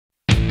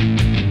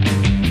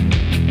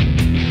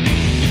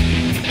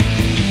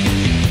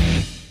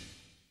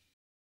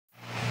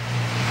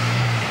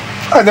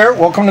Hi there,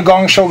 welcome to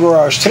Gong Show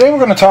Garage. Today we're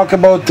going to talk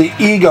about the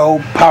EGO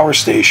Power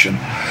Station.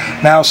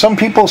 Now some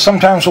people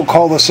sometimes will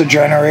call this a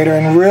generator,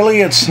 and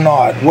really it's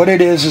not. What it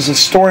is it's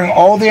storing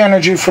all the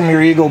energy from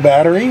your EGO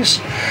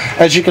batteries.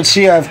 As you can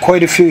see, I have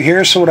quite a few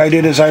here, so what I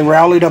did is I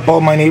rallied up all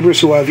my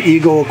neighbors who have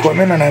EGO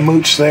equipment and I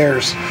mooched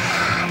theirs.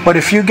 But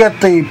if you get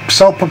the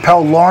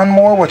self-propelled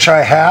lawnmower, which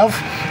I have,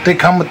 they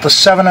come with the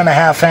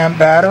 7.5 amp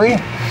battery.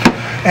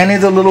 Any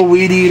of the little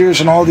weed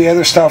eaters and all the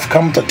other stuff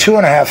come with the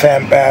 2.5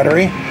 amp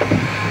battery.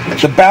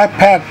 The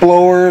backpack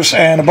blowers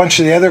and a bunch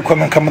of the other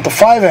equipment come with the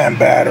 5 amp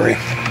battery.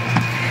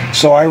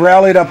 So I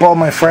rallied up all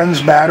my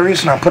friends'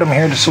 batteries and I put them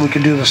here just so we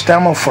can do this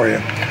demo for you.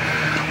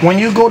 When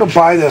you go to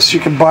buy this, you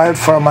can buy it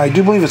from, I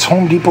do believe it's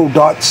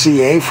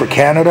homedepot.ca for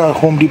Canada,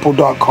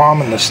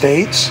 homedepot.com in the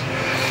States.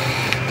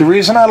 The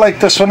reason I like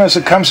this one is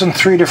it comes in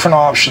 3 different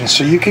options.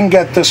 So you can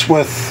get this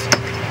with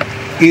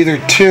either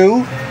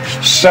 2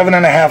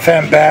 7.5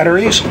 amp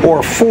batteries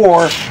or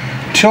 4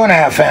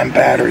 2.5 amp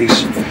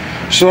batteries.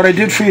 So what I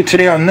did for you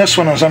today on this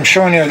one is I'm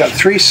showing you I got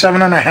 3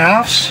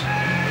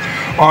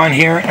 7.5s on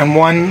here and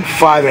 1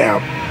 5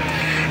 amp.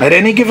 At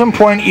any given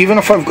point, even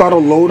if I've got a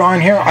load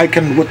on here, I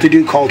can what they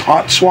do called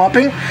hot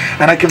swapping,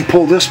 and I can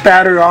pull this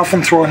battery off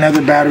and throw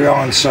another battery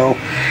on. So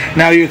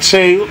now you'd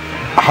say,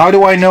 how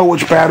do I know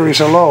which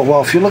batteries are low?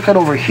 Well, if you look at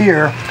over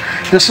here,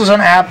 this is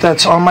an app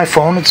that's on my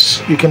phone.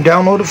 You can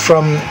download it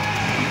from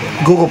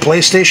Google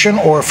Play Station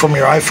or from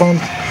your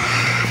iPhone.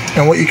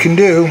 And what you can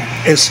do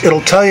is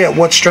it'll tell you at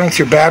what strength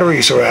your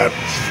batteries are at.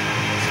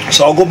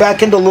 So I'll go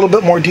back into a little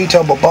bit more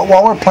detail, but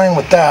while we're playing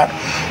with that,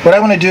 what I'm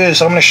going to do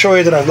is I'm going to show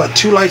you that I've got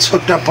 2 lights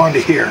hooked up onto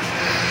here.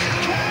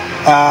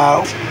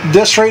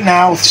 This right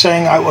now,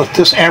 saying with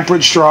this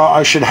amperage draw,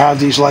 I should have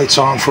these lights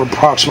on for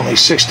approximately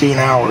 16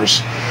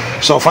 hours.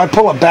 So if I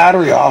pull a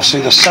battery off,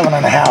 say the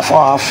 7.5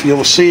 off,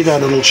 you'll see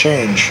that it'll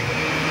change.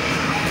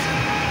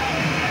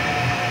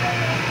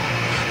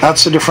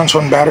 That's the difference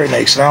one battery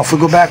makes. Now if we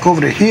go back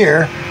over to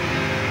here,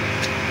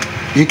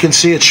 you can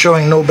see it's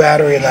showing no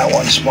battery in that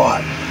one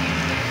spot.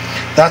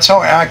 That's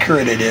how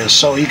accurate it is.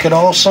 So you can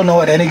also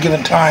know at any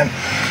given time.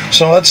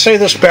 So let's say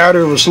this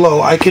battery was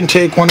low. I can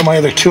take one of my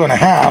other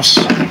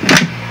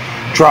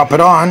 2.5s, drop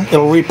it on,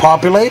 it'll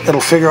repopulate,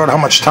 it'll figure out how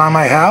much time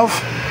I have.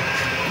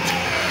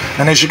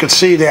 And as you can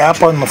see, the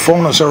app on the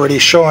phone is already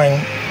showing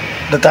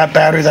that that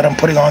battery that I'm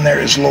putting on there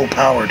is low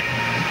powered.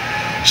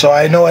 So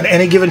I know at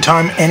any given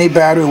time, any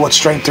battery, what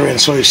strength they're in.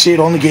 So you see it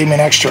only gave me an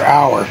extra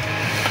hour.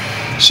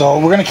 So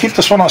we're going to keep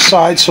this one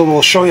aside, so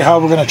we'll show you how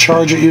we're going to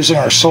charge it using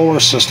our solar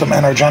system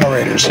and our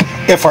generators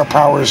if our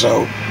power is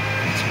out.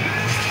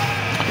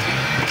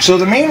 So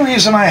the main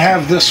reason I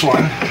have this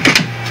one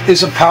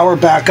is a power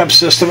backup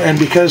system, and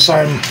because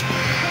I'm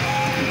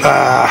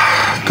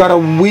got a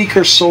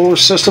weaker solar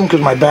system because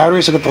my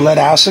batteries, I got the lead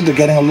acid, they're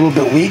getting a little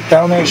bit weak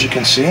down there as you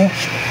can see.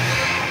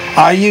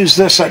 I use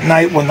this at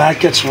night when that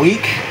gets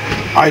weak.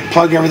 I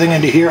plug everything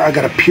into here. I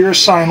got a pure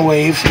sine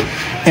wave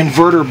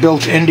inverter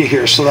built into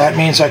here, so that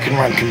means I can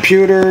run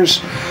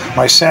computers,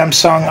 my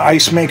Samsung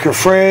ice maker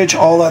fridge,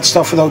 all that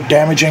stuff without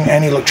damaging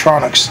any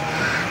electronics.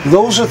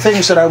 Those are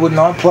things that I would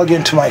not plug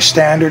into my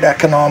standard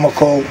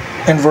economical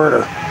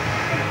inverter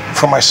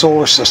for my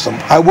solar system.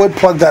 I would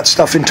plug that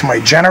stuff into my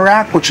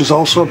Generac, which is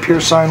also a pure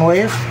sine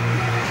wave,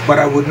 but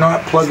I would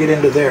not plug it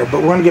into there.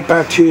 But we're going to get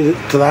back to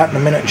that in a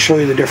minute and show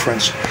you the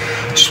difference.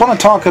 Just want to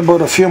talk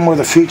about a few more of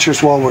the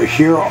features while we're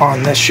here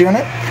on this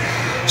unit.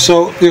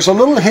 So there's a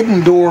little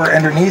hidden door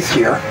underneath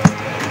here,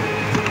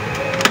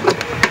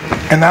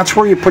 and that's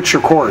where you put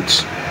your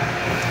cords.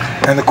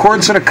 And the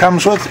cords that it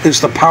comes with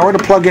is the power to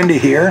plug into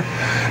here,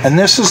 and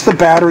this is the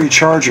battery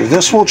charger.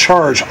 This will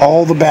charge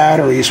all the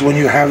batteries when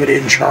you have it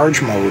in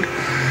charge mode.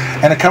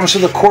 And it comes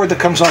with a cord that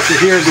comes off of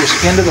here,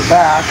 goes into the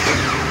back,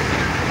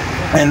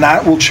 and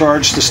that will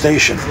charge the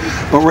station.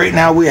 But right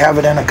now we have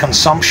it in a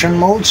consumption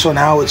mode, so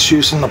now it's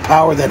using the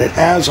power that it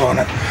has on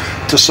it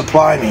to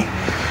supply me.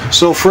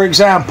 So for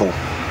example,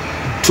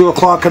 2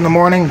 o'clock in the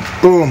morning,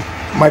 boom,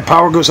 my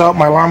power goes out,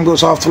 my alarm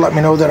goes off to let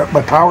me know that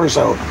my power's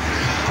out.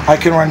 I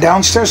can run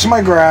downstairs to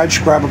my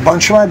garage, grab a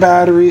bunch of my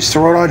batteries,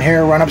 throw it on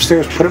here, run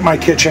upstairs, put it in my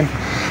kitchen.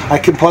 I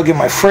can plug in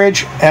my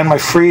fridge and my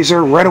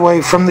freezer right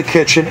away from the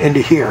kitchen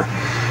into here.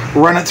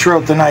 Run it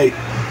throughout the night.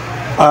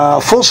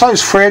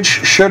 Full-size fridge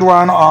should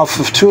run off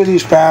of 2 of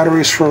these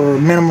batteries for a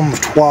minimum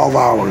of 12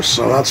 hours,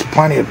 so that's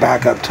plenty of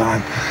backup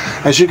time.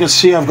 As you can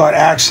see, I've got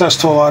access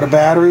to a lot of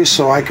batteries,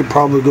 so I could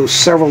probably go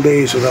several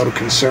days without a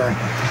concern.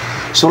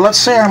 So let's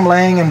say I'm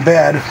laying in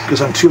bed,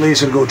 because I'm too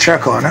lazy to go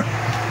check on it,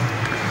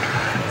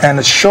 and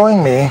it's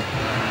showing me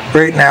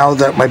right now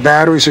that my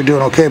batteries are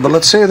doing okay, but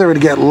let's say they were to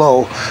get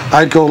low.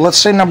 I'd go, let's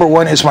say number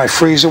 1 is my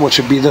freezer, which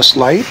would be this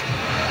light.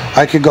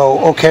 I could go,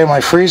 okay, my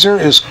freezer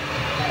is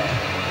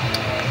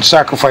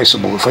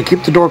sacrificable. If I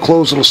keep the door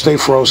closed, it'll stay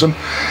frozen.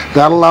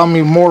 That'll allow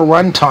me more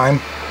run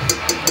time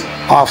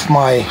off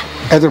my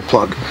other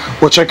plug,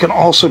 which I can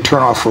also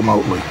turn off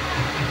remotely.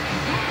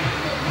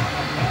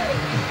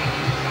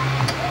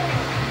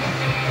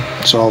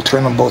 So I'll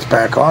turn them both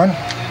back on.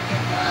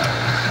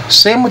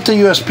 Same with the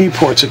USB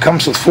ports. It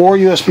comes with 4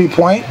 USB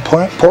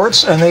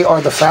ports, and they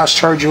are the fast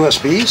charge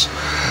USBs.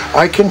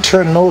 I can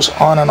turn those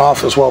on and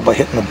off as well by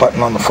hitting the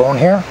button on the phone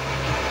here.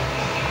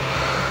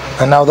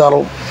 And now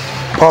that'll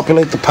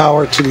populate the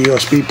power to the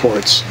USB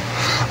ports.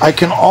 I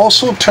can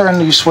also turn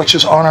these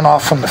switches on and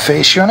off from the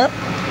face unit.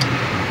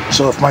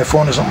 So if my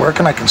phone isn't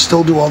working, I can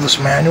still do all this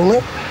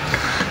manually.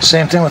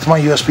 Same thing with my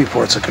USB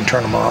ports. I can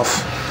turn them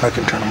off. I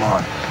can turn them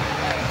on.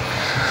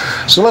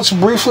 So let's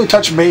briefly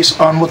touch base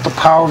on what the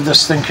power of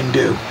this thing can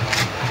do.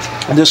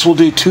 This will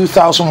do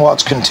 2,000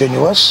 watts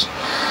continuous.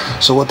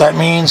 So what that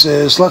means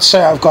is, let's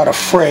say I've got a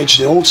fridge,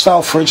 the old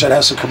style fridge that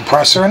has a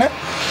compressor in it.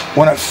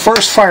 When it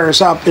first fires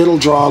up, it'll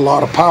draw a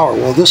lot of power.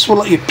 Well, this will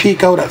let you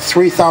peak out at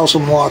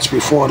 3,000 watts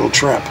before it'll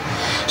trip.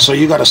 So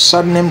you got a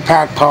sudden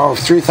impact power of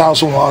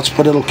 3,000 watts,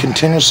 but it'll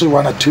continuously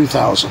run at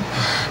 2,000.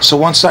 So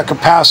once that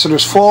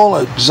capacitor's full,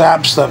 it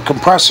zaps the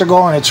compressor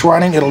going, it's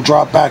running, it'll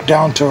drop back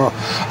down to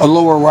a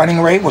lower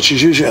running rate, which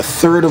is usually a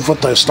third of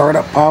what the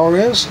startup power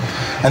is,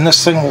 and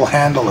this thing will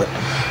handle it.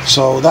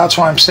 So that's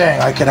why I'm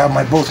saying I could have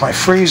both my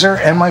freezer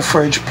and my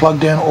fridge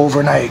plugged in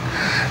overnight.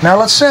 Now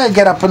let's say I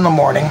get up in the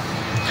morning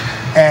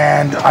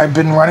and I've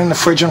been running the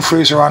fridge and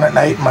freezer on at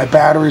night, my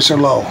batteries are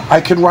low.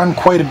 I could run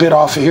quite a bit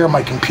off of here,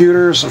 my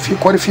computers,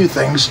 quite a few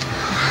things,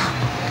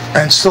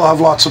 and still have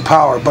lots of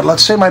power. But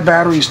let's say my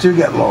batteries do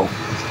get low.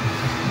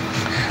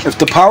 If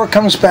the power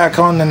comes back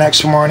on the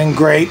next morning,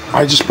 great.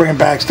 I just bring it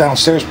back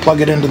downstairs, plug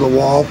it into the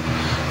wall,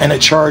 and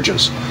it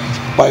charges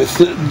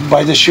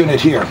by this unit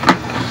here.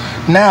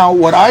 Now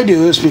what I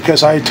do is,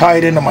 because I tie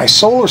it into my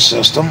solar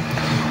system,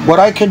 what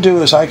I can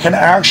do is I can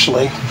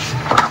actually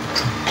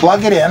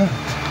plug it in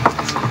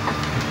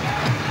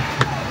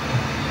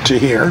to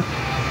here.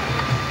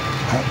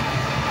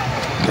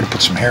 I'm going to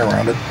put some hair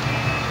around it.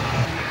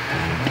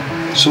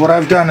 So what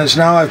I've done is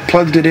now I've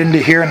plugged it into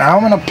here. Now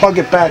I'm going to plug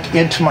it back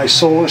into my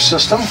solar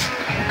system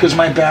because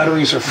my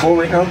batteries are full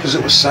right now because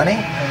it was sunny.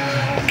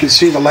 You can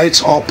see the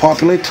lights all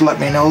populate to let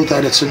me know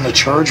that it's in the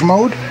charge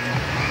mode.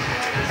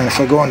 And if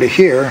I go into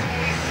here,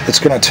 it's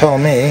going to tell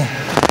me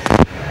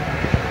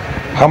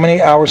how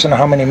many hours and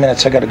how many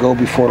minutes I got to go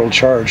before it'll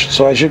charge.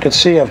 So as you can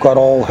see, I've got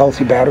all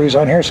healthy batteries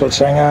on here, so it's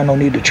saying no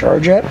need to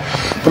charge yet.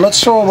 But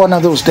let's throw one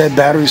of those dead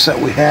batteries that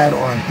we had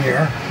on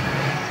here.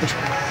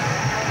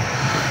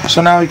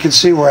 So now you can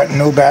see we're at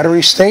no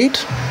battery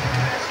state.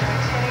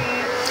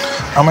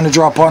 I'm going to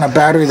drop on a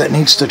battery that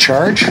needs to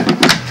charge. You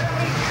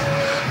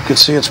can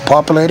see it's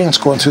populating, it's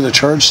going through the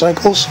charge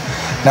cycles.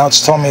 Now it's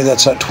telling me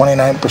that's at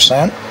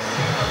 29%.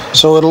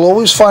 So it'll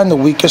always find the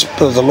weakest,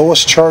 the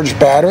lowest charged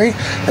battery.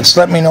 It's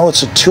let me know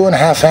it's a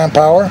 2.5 amp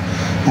hour.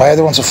 My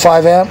other one's a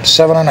 5 amp,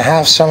 7.5,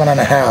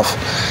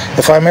 7.5.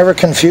 If I'm ever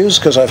confused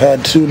because I've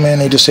had too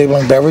many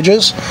disabling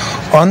beverages,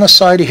 on the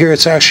side of here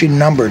it's actually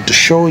numbered to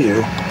show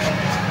you.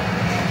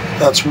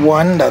 That's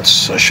 1,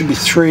 that's should be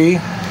 3,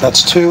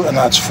 that's 2, and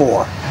that's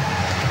 4.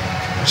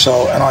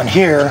 So, and on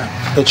here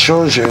it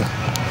shows you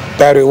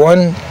battery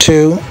 1,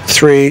 2,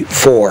 3,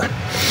 4.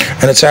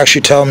 And it's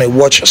actually telling me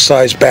which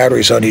size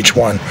batteries on each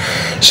one.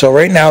 So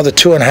right now the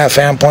 2.5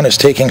 amp one is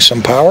taking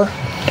some power,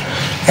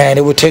 and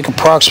it would take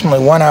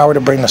approximately 1 hour to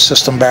bring the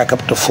system back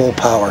up to full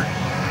power.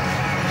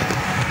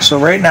 So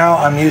right now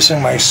I'm using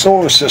my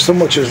solar system,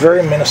 which is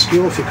very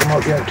minuscule. If you come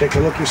out here and take a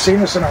look, you've seen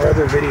this in our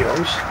other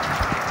videos.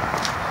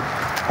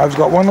 I've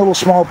got one little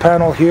small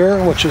panel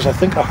here, which is I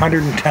think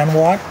 110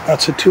 watt.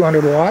 That's a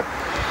 200 watt.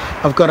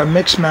 I've got a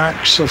mix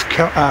match of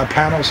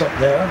panels up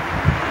there.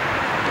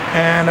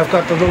 And I've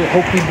got the little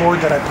Hookup board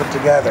that I put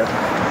together.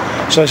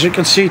 So as you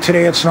can see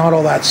today it's not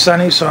all that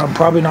sunny, so I'm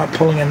probably not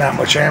pulling in that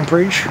much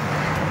amperage.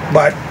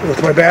 But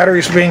with my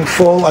batteries being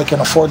full, I can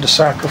afford to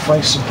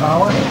sacrifice some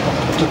power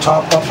to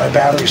top up my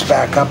batteries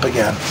back up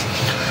again.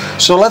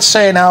 So let's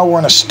say now we're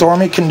in a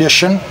stormy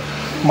condition.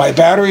 My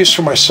batteries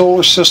for my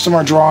solar system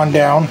are drawn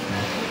down,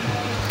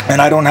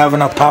 and I don't have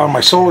enough power in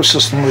my solar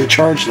system to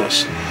recharge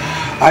this.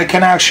 I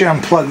can actually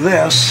unplug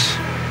this.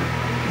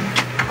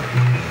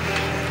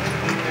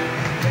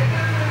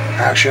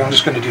 Actually, I'm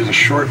just going to do the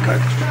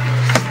shortcut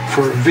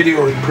for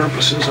videoing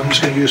purposes. I'm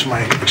just going to use my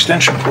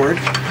extension cord,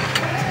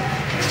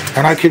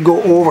 and I could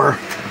go over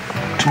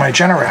to my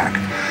Generac.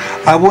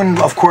 I wouldn't,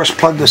 of course,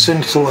 plug this in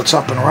until it's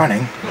up and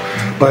running,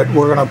 but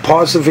we're going to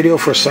pause the video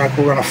for a sec.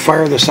 We're going to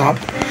fire this up.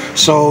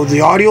 So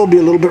the audio will be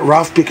a little bit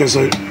rough because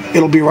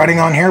it'll be running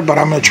on here, but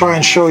I'm going to try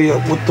and show you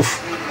what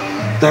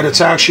that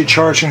it's actually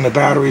charging the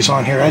batteries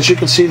on here. As you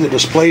can see, the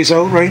display's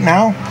out right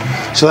now,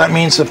 so that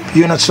means the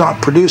unit's not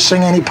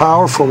producing any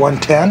power for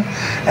 110,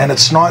 and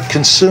it's not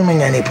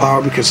consuming any power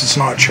because it's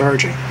not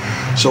charging.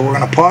 So we're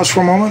going to pause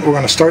for a moment. We're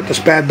going to start this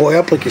bad boy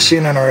up like you've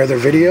seen in our other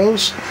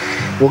videos.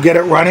 We'll get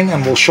it running,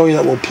 and we'll show you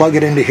that we'll plug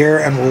it into here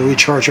and we'll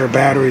recharge our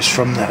batteries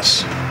from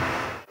this.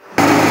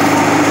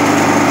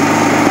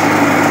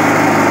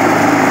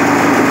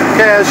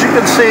 Okay, as you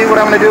can see, what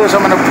I'm going to do is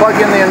I'm going to plug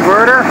in the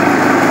inverter.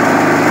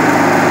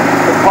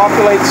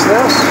 Populates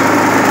this,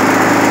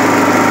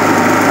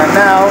 and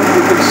now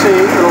you can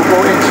see it'll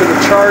go into the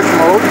charge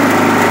mode.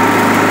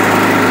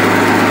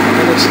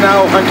 And it's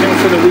now hunting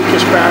for the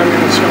weakest battery,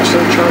 and it's going to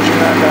start charging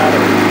that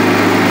battery.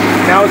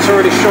 Now it's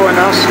already showing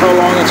us how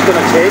long it's going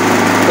to take.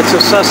 It's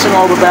assessing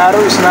all the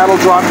batteries, and that'll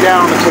drop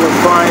down until it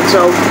finds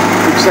out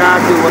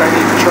exactly what I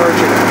need to charge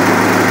it at.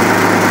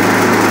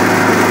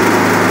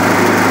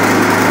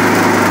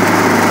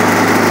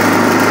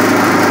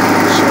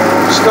 So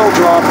it's still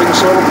dropping,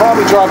 so it'll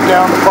probably drop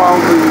down to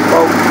probably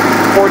about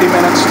 40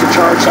 minutes to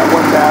charge that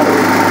one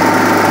battery.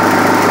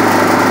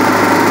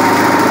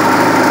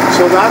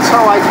 So that's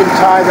how I can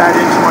tie that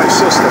into my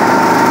system.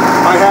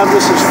 I have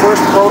this as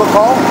first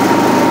protocol.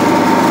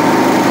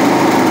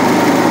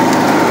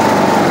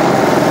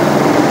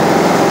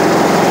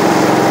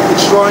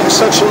 It's drawing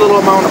such a little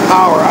amount of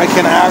power, I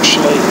can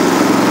actually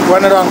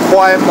run it on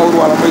quiet mode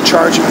while I'm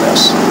recharging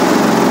this.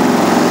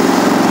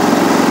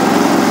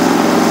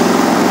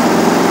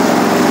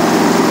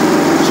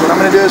 So what I'm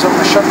going to do is I'm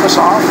going to shut this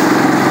off.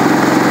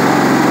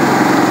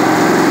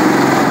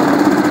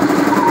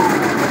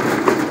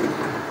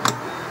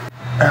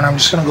 And I'm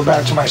just going to go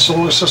back to my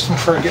solar system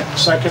for a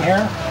second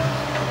here.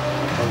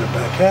 Plug it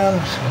back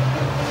in.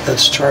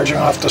 It's charging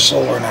off the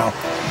solar now.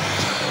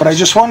 But I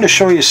just wanted to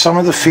show you some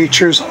of the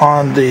features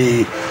on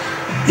the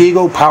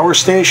EGO Power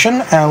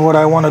Station. And what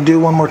I want to do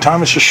one more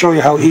time is just show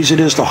you how easy it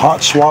is to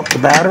hot swap the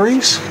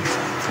batteries.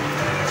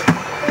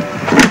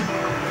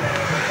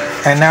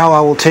 And now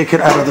I will take it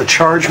out of the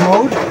charge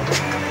mode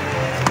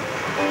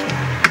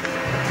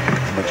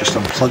by just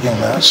unplugging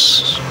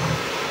this.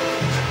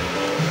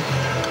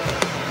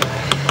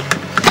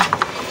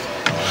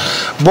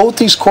 Both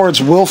these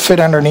cords will fit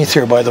underneath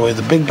here, by the way,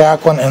 the big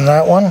back one and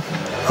that one.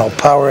 I'll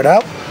power it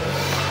up.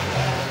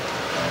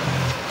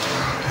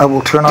 I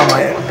will turn on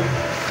my,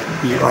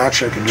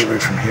 actually I can do it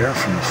right from here,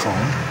 from the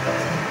phone.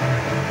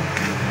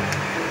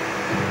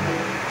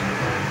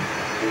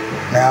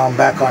 Now I'm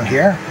back on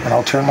here, and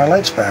I'll turn my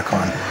lights back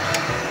on.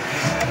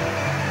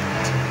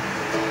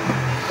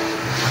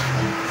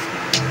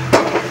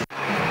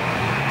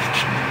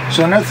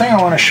 So another thing I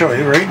want to show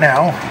you right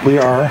now, we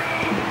are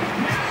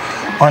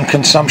on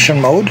consumption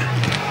mode.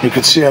 You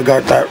can see I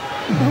got that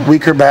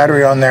weaker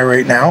battery on there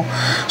right now.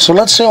 So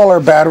let's say all our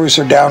batteries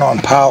are down on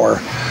power.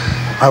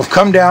 I've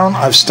come down,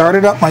 I've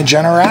started up my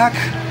Generac,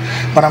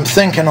 but I'm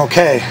thinking,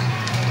 okay,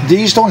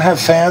 these don't have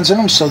fans in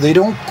them, so they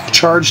don't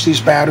charge these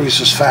batteries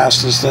as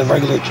fast as the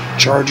regular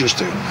chargers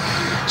do.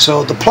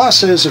 So the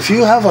plus is, if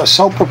you have a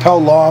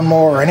self-propelled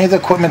lawnmower or any of the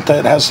equipment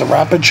that has the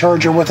rapid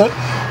charger with it,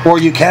 or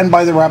you can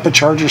buy the rapid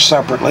charger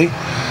separately,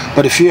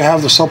 but if you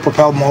have the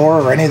self-propelled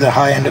mower or any of the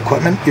high-end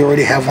equipment, you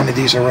already have one of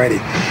these already.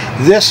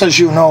 This, as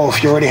you know,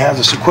 if you already have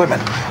this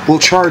equipment, will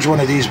charge one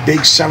of these big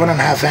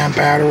 7.5 amp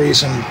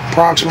batteries, and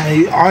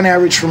approximately, on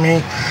average for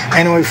me,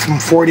 anyway from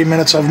 40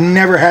 minutes. I've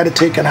never had it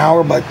take an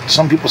hour, but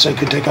some people say it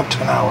could take up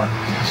to an hour.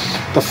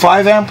 The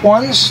 5 amp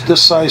ones,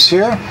 this size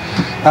here,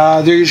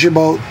 they're usually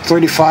about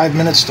 35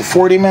 minutes to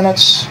 40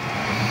 minutes.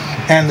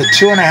 And the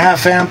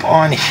 2.5 amp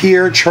on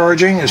here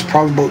charging is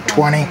probably about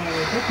 20.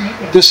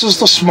 This is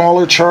the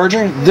smaller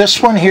charger.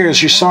 This one here,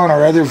 as you saw in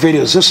our other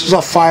videos, this is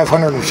a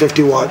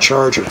 550 watt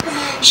charger.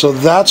 So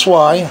that's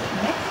why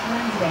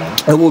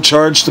it will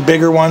charge the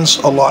bigger ones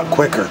a lot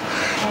quicker.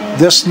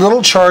 This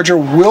little charger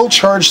will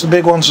charge the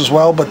big ones as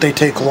well, but they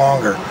take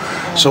longer.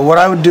 So what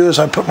I would do is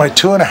I put my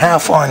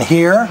 2.5 on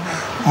here,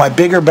 my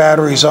bigger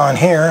batteries on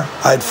here,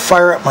 I'd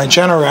fire up my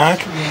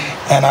Generac,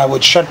 and I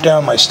would shut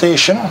down my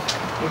station,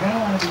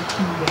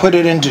 put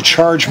it into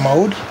charge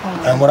mode,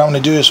 and what I'm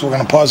going to do is we're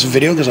going to pause the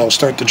video because I'll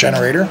start the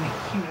generator.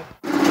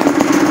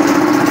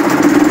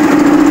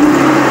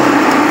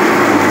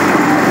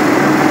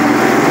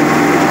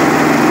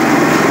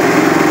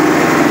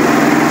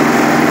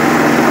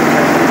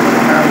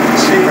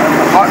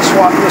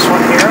 Swap this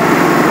one here,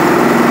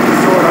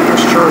 throw it on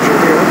this charger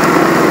here,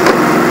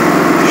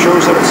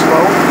 shows that it's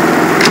low.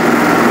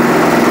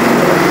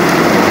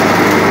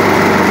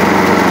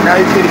 Now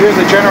you can hear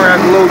the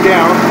Generac low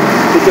down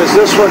because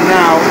this one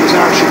now is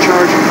actually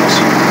charging this.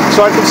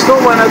 So I can still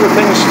run other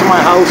things to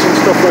my house and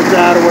stuff like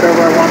that, or whatever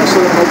I want to, so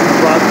I can open the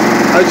plug.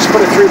 I just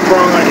put a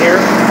 3-prong on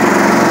here,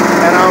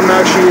 and I'm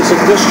actually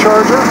using this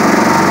charger,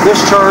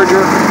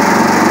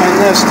 and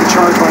this to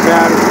charge my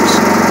batteries.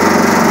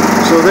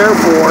 So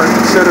therefore,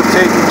 instead of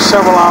taking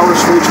several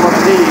hours for each one of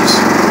these,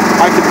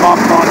 I could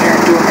pop on here and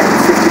do them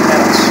every 15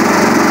 minutes,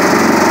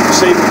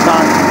 saving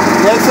time.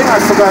 The other thing I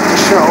forgot to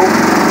show,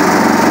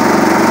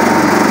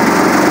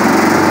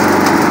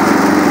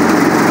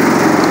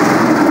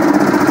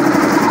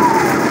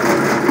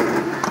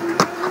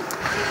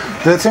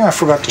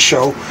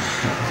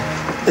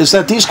 is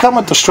that these come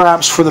with the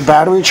straps for the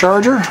battery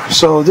charger.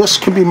 So this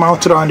can be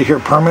mounted onto here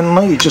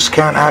permanently. You just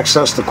can't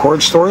access the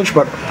cord storage,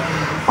 but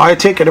I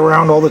take it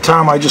around all the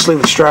time. I just leave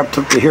it strapped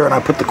up to here, and I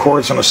put the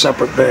cords in a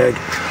separate bag.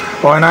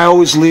 Oh, and I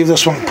always leave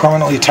this one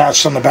permanently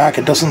attached on the back.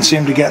 It doesn't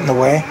seem to get in the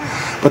way,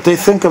 but they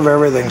think of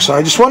everything. So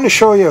I just wanted to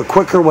show you a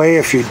quicker way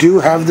if you do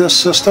have this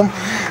system,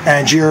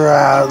 and you're,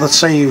 let's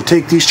say you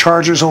take these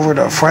chargers over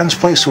to a friend's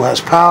place who has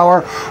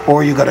power,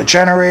 or you got a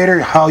generator,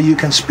 how you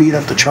can speed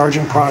up the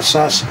charging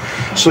process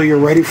so you're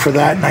ready for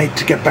that night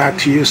to get back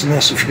to using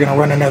this if you're going to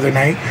run another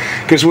night.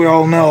 Because we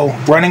all know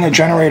running a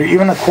generator,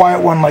 even a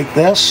quiet one like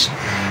this,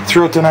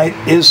 throughout the night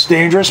is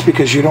dangerous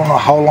because you don't know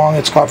how long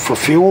it's got for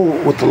fuel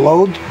with the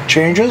load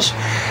changes,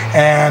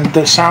 and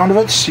the sound of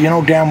it, you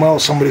know damn well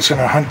somebody's going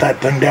to hunt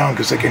that thing down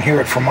because they can hear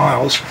it for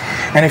miles.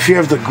 And if you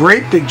have the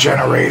great big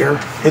generator,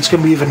 it's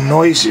going to be even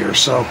noisier.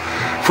 So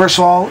first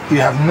of all, you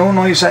have no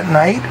noise at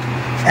night,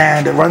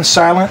 and it runs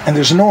silent, and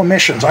there's no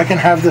emissions. I can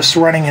have this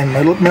running in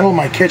the middle of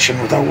my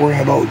kitchen without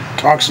worrying about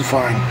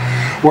toxifying.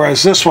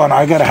 Whereas this one,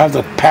 I got to have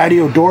the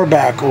patio door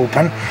back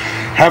open,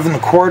 having the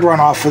cord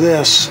run off of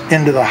this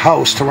into the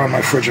house to run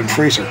my fridge and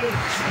freezer.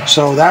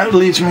 So that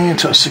leads me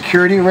into a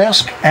security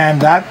risk,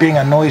 and that being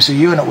a noisy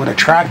unit would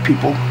attract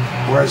people,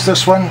 whereas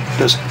this one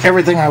does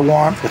everything I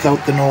want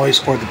without the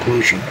noise or the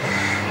pollution.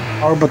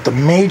 But the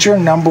major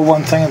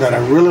 #1 thing that I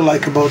really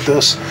like about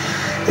this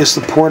is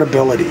the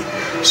portability.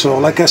 So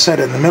like I said,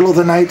 in the middle of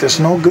the night, there's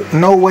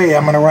no way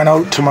I'm going to run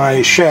out to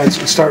my sheds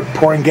and start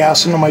pouring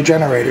gas into my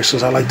generators,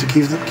 because I like to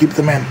keep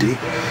them empty.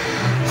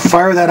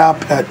 Fire that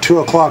up at 2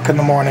 o'clock in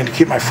the morning to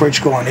keep my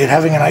fridge going. It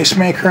having an ice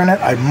maker in it,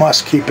 I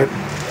must keep it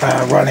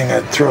running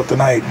it throughout the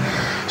night.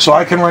 So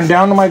I can run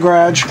down to my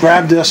garage,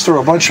 grab this,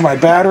 throw a bunch of my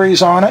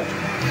batteries on it,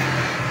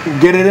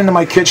 get it into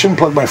my kitchen,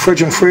 plug my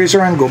fridge and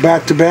freezer in, go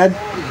back to bed,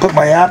 put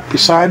my app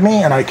beside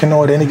me, and I can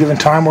know at any given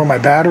time where my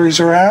batteries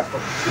are at.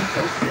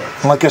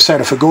 And like I said,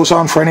 if it goes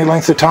on for any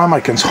length of time, I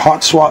can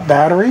hot swap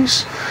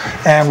batteries.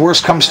 And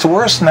worst comes to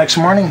worst, next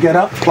morning, get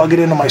up, plug it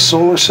into my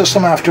solar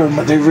system after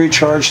they've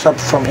recharged up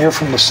from here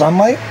from the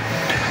sunlight.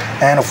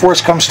 And if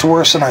worst comes to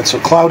worst and it's a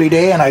cloudy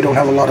day and I don't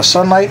have a lot of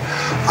sunlight,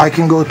 I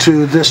can go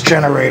to this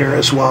generator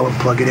as well and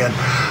plug it in.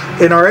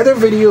 In our other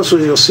videos,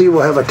 you'll see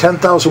we'll have a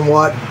 10,000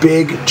 watt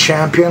big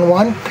Champion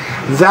one.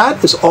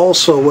 That is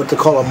also what they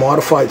call a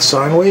modified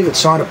sine wave.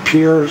 It's not a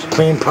pure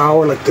clean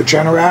power like the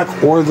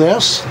Generac or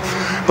this.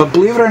 But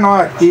believe it or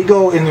not,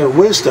 EGO, in their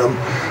wisdom,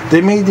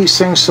 they made these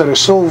things that are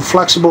so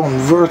flexible and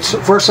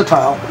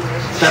versatile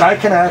that I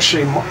can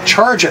actually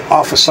charge it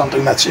off of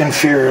something that's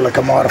inferior, like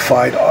a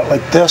modified,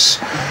 like this,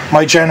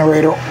 my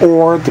generator,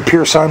 or the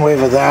pure sine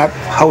wave of that,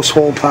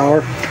 household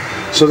power.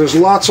 So there's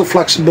lots of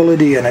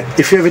flexibility in it.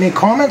 If you have any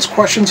comments,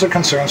 questions, or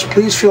concerns,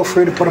 please feel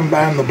free to put them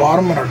down in the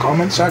bottom in our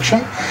comment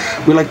section.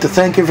 We'd like to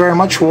thank you very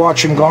much for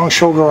watching Gong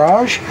Show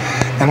Garage.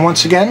 And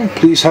once again,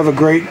 please have a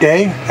great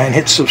day and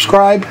hit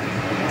subscribe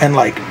and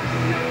like.